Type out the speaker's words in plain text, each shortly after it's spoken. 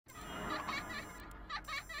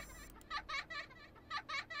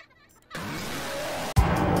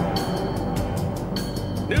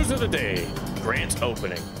of the day. Grant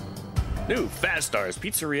opening. New Fast Stars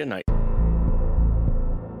Pizzeria night.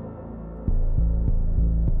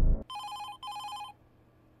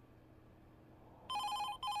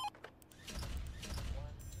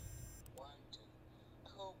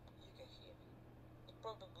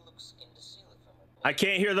 I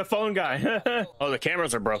can't hear the phone guy. Oh, the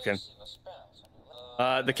cameras are broken.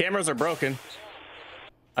 The cameras are broken.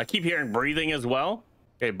 I keep hearing breathing as well.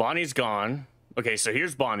 Okay, Bonnie's gone. Okay, so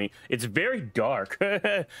here's Bonnie. It's very dark.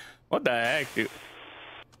 What the heck, dude?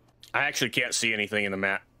 I actually can't see anything in the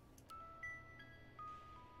map.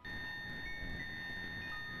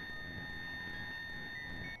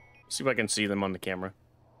 See if I can see them on the camera.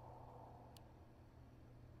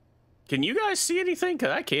 Can you guys see anything?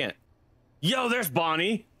 Because I can't. Yo, there's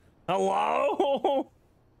Bonnie. Hello?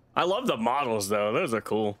 I love the models, though. Those are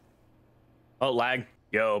cool. Oh, lag.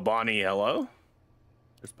 Yo, Bonnie, hello?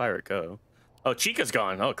 There's Pirate Co. Oh, Chica's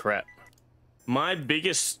gone. Oh, crap. My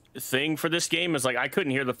biggest thing for this game is, like, I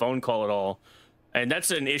couldn't hear the phone call at all. And that's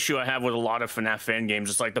an issue I have with a lot of FNAF fan games.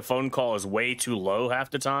 It's like the phone call is way too low half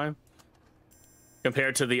the time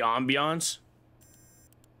compared to the ambiance.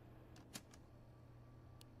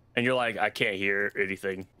 And you're like, I can't hear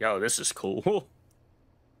anything. Yo, this is cool.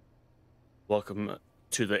 Welcome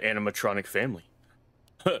to the animatronic family.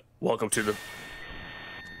 Welcome to the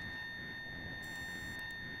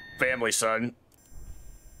family, son.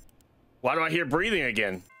 Why do I hear breathing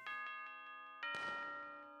again?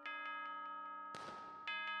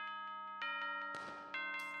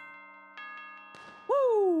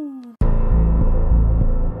 Woo!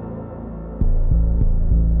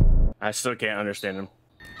 I still can't understand him.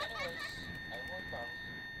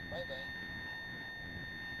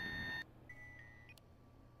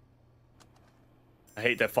 I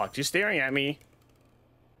hate that fuck. You staring at me?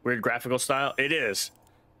 Weird graphical style. It is.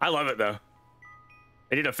 I love it though.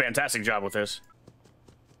 They did a fantastic job with this.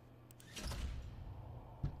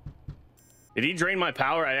 Did he drain my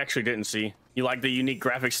power? I actually didn't see. You like the unique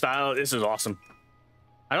graphic style? This is awesome.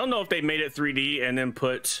 I don't know if they made it 3D and then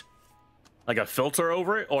put like a filter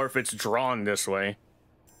over it, or if it's drawn this way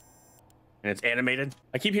and it's animated.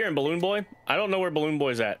 I keep hearing Balloon Boy. I don't know where Balloon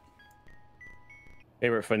Boy's at.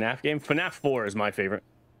 Favorite FNAF game? FNAF 4 is my favorite.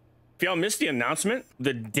 If y'all missed the announcement,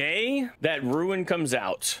 the day that Ruin comes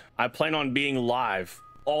out, I plan on being live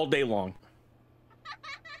all day long.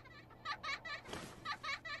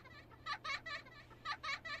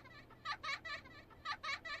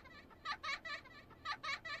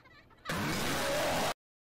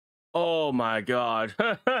 Oh my God.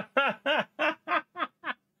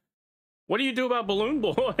 What do you do about Balloon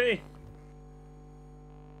Boy?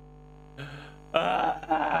 Shut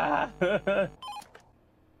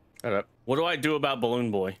up. What do I do about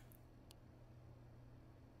Balloon Boy?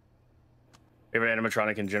 Favorite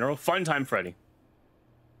animatronic in general? Funtime Freddy.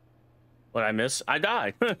 What I miss? I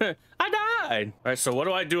died. I died. All right, so what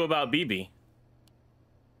do I do about BB?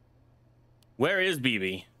 Where is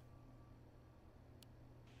BB?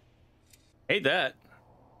 Hate that.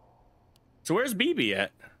 So where's BB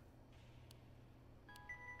at?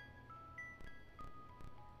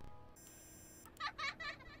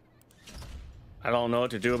 I don't know what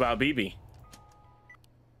to do about BB.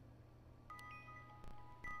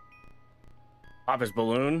 Pop his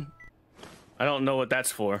balloon. I don't know what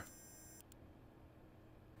that's for.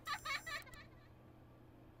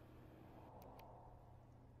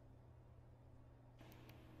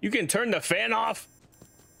 You can turn the fan off?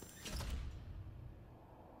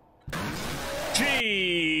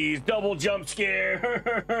 Jeez, double jump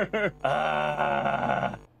scare.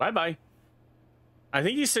 Bye-bye. I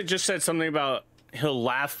think he just said something about he'll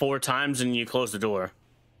laugh 4 times and you close the door.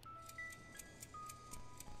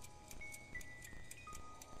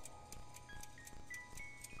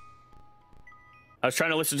 I was trying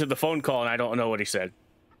to listen to the phone call and I don't know what he said.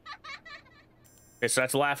 Okay, so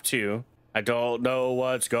that's laugh 2. I don't know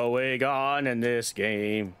what's going on in this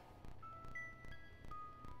game.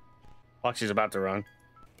 Foxy's about to run.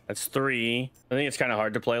 That's 3. I think it's kind of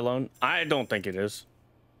hard to play alone. I don't think it is,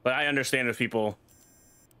 but I understand if people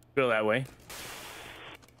feel that way.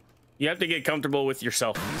 You have to get comfortable with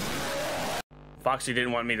yourself. Foxy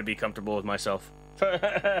didn't want me to be comfortable with myself. Shut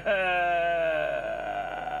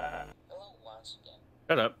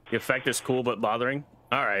up. The effect is cool but bothering.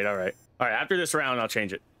 All right, all right. All right, after this round, I'll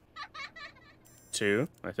change it. 2,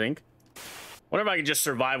 I think. Wonder if I can just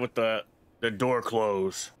survive with the door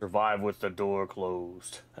closed. Survive with the door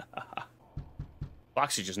closed.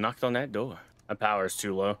 Foxy just knocked on that door. My power is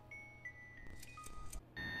too low.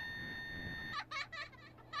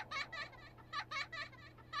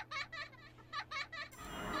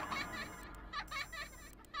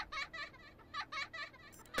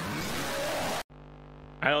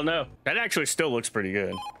 I don't know. That actually still looks pretty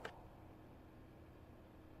good.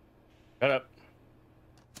 Shut up.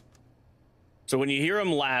 So when you hear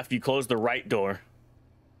him laugh, you close the right door.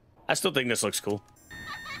 I still think this looks cool.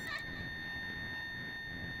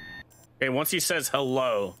 Okay, once he says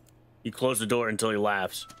hello, you close the door until he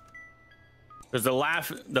laughs. Because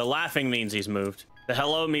the laughing means he's moved. The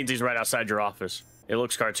hello means he's right outside your office. It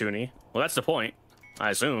looks cartoony. Well, that's the point,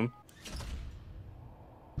 I assume.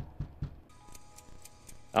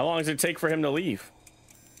 How long does it take for him to leave?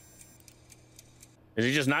 Is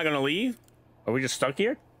he just not gonna leave? Are we just stuck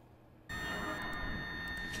here?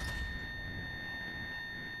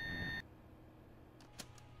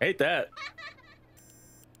 Hate that.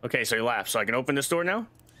 Okay, so he laughs. So I can open this door now?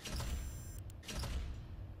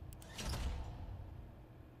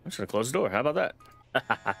 I'm just gonna close the door. How about that?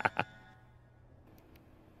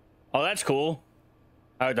 Oh, that's cool.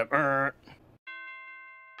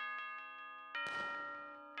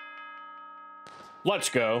 Let's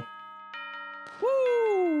go.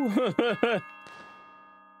 Woo!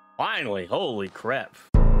 Finally, holy crap.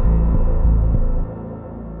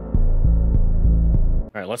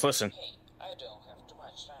 All right, let's listen. Hey, I don't have too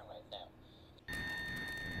much time right now.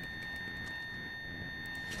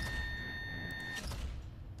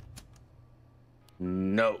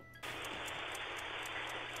 No.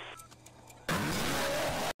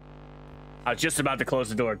 I was just about to close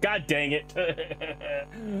the door. God dang it.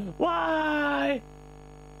 Why?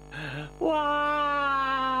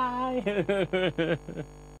 Why?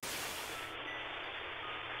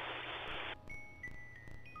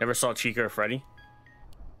 Never saw Chica or Freddy?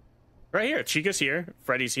 Right here. Chica's here.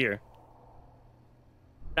 Freddy's here.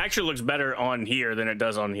 It actually looks better on here than it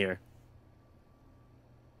does on here.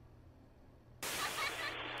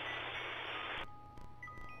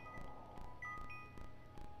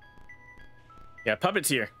 Yeah, Puppet's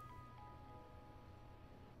here.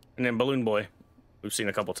 And then Balloon Boy. We've seen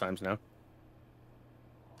a couple times now.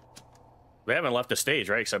 They haven't left the stage,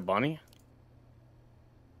 right? Except Bonnie.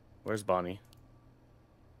 Where's Bonnie?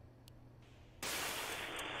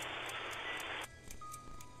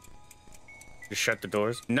 Just shut the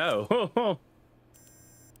doors? No.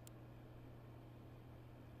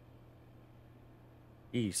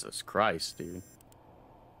 Jesus Christ, dude.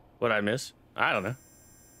 What'd I miss? I don't know.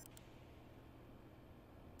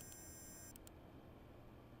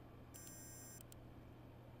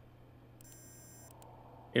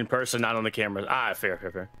 In person, not on the camera. Ah,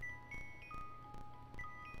 fair.